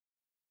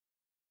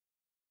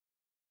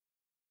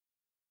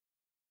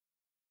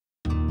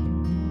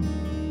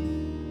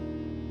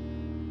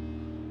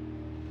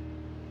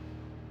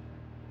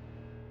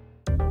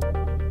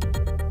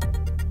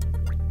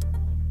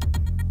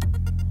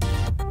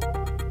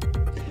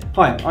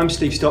Hi, I'm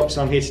Steve Stopps.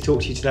 I'm here to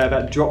talk to you today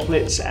about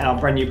Droplitz, our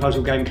brand new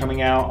puzzle game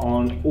coming out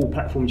on all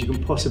platforms you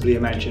can possibly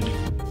imagine.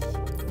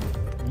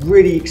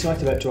 Really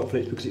excited about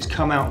Droplitz because it's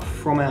come out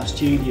from our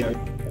studio.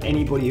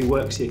 Anybody who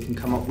works here can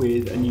come up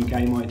with a new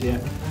game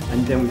idea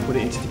and then we put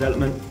it into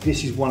development.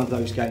 This is one of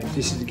those games.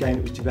 This is a game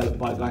that was developed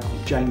by a guy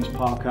called James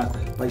Parker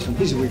based on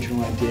his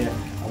original idea,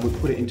 and we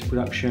put it into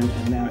production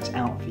and now it's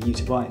out for you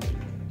to buy.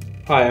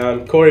 Hi,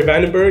 I'm Corey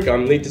Vandenberg.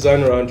 I'm lead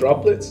designer on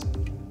Droplitz.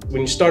 When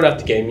you start out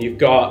the game, you've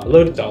got a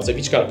load of dials. They've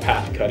each got a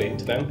path cut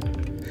into them.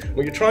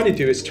 What you're trying to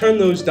do is turn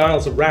those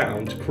dials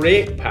around to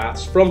create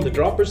paths from the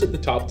droppers at the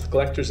top to the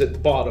collectors at the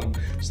bottom,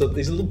 so that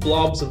these little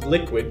blobs of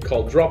liquid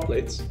called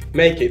droplets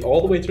make it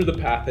all the way through the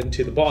path and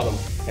to the bottom.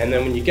 And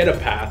then when you get a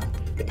path,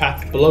 the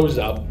path blows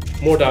up,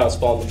 more dials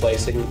fall into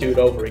place, and you do it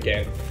over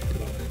again.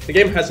 The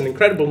game has an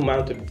incredible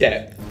amount of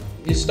depth.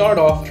 You start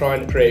off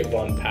trying to create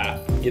one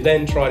path. You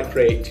then try to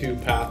create two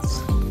paths.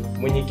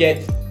 When you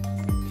get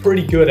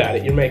pretty good at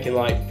it, you're making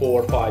like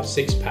 4, 5,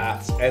 6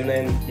 paths, and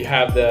then you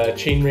have the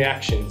chain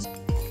reactions.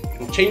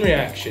 And chain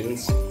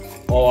reactions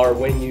are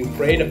when you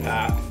create a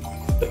path,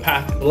 the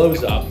path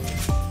blows up,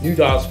 new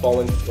dials fall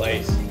into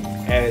place,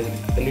 and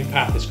a new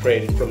path is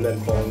created from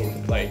them falling into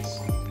place.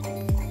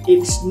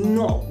 It's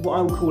not what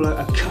I would call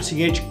a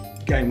cutting edge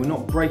game. We're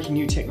not breaking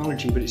new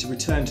technology, but it's a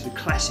return to the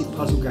classic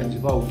puzzle games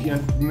of old. You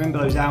know, remember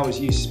those hours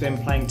you used to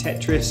spend playing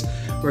Tetris,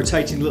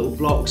 rotating little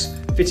blocks,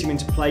 fit them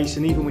into place,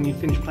 and even when you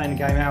finish playing the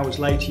game hours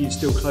later, you'd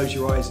still close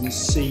your eyes and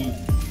see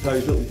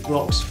those little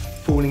blocks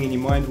falling in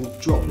your mind. Well,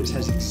 Droplitz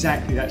has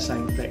exactly that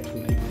same effect for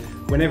me.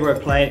 Whenever I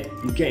play it,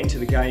 you get into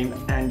the game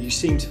and you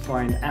seem to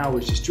find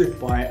hours just drift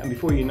by it, and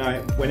before you know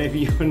it, whenever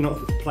you're not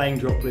playing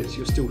Droplitz,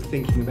 you're still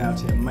thinking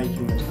about it and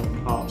making those kind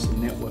of parts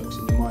and networks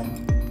in your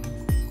mind.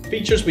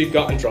 Features we've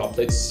got in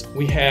Droplitz,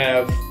 we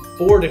have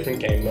 4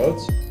 different game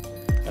modes.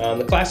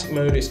 The classic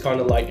mode is kind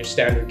of like your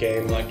standard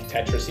game, like a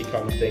Tetris-y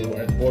kind of thing,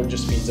 where the board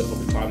just speeds up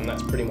over time, and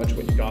that's pretty much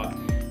what you got.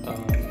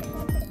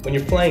 When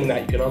you're playing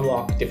that, you can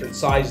unlock different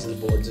sizes of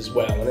boards as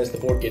well, and as the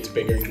board gets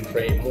bigger, you can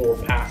create more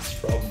paths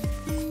from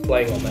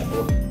playing on that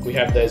board. We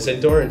have the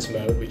Endurance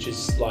mode, which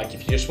is like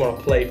if you just want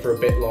to play for a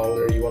bit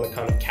longer, you want to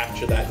kind of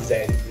capture that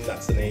Zen, and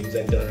that's the name,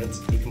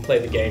 Endurance. You can play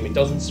the game, it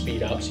doesn't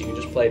speed up, so you can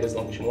just play it as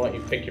long as you want.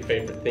 You pick your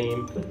favorite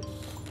theme.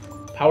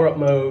 Power-up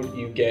mode,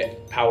 you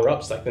get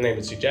power-ups like the name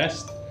would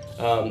suggest.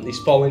 These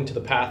fall into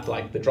the path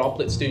like the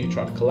droplets do. You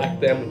try to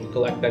collect them. When you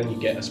collect them, you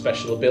get a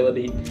special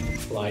ability,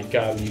 like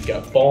you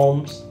get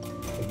bombs.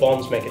 The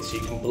bombs make it so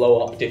you can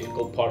blow up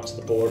difficult parts of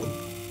the board.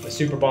 The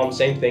super bomb,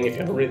 same thing. If you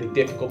have a really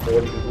difficult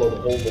board, you can blow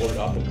the whole board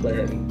up and clear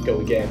it and go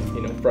again,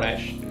 you know,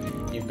 fresh.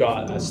 You've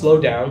got a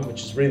slow down,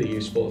 which is really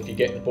useful. If you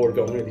get the board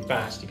going really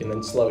fast, you can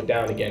then slow it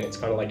down again. It's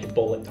kind of like your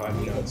bullet time,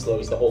 you know, it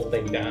slows the whole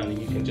thing down and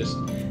you can just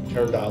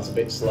turn dials a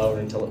bit slower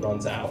until it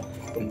runs out.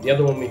 And the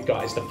other one we've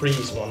got is the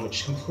freeze one,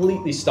 which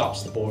completely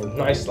stops the board.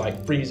 Nice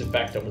like freeze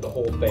effect over the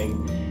whole thing.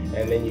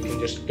 And then you can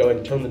just go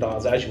and turn the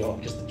dials as you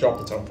want because the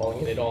droplets aren't falling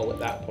in at all at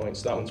that point.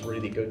 So that one's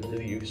really good,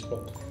 really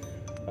useful.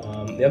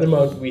 The other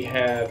mode we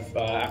have,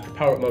 after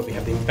power-up mode, we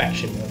have the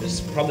infection mode. This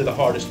is probably the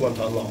hardest one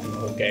to unlock in the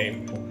whole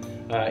game.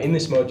 In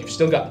this mode, you've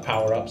still got the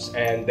power-ups,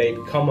 and they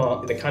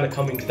kind of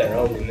come into their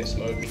own in this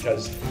mode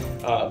because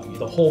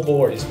the whole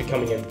board is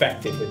becoming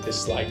infected with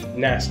this like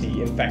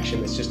nasty infection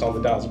that's just on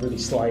the dials, really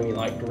slimy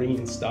like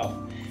green stuff.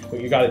 What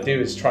you got to do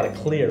is try to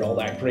clear all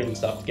that green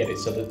stuff to get it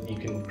so that you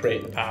can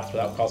create the path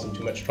without causing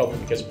too much trouble,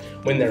 because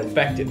when they're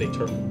infected, they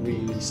turn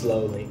really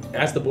slowly.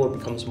 As the board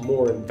becomes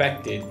more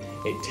infected,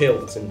 it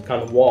tilts and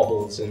kind of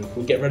wobbles, and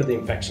when you get rid of the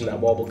infection, that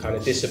wobble kind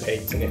of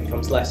dissipates and it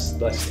becomes less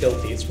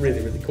tilty. It's really,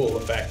 really cool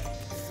effect.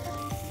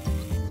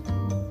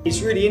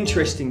 It's really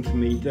interesting for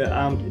me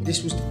that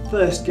this was the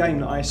first game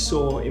that I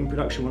saw in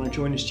production when I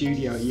joined the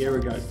studio a year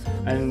ago,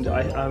 and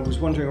I was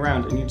wandering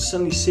around and you'd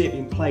suddenly see it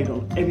being played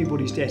on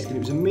everybody's desk, and it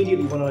was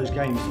immediately one of those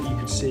games that you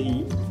could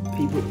see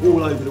people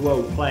all over the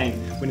world playing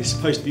when it's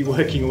supposed to be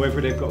working or whether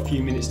they've got a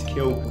few minutes to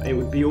kill. It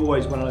would be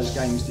always one of those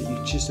games that you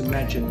could just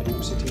imagine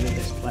people sitting at their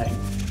desk playing.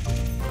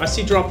 I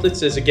see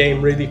Droplitz as a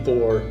game really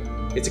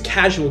it's a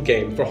casual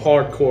game for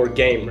hardcore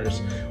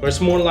gamers, where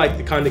it's more like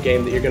the kind of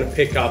game that you're going to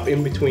pick up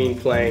in between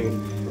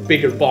playing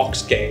bigger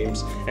boxed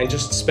games and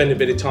just spend a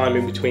bit of time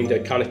in between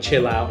to kind of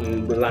chill out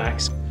and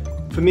relax.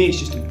 For me, it's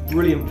just a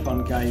brilliant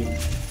fun game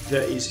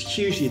that is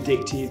hugely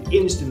addictive,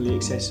 instantly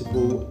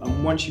accessible,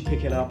 and once you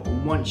pick it up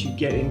and once you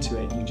get into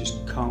it, you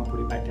just can't put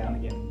it back down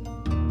again.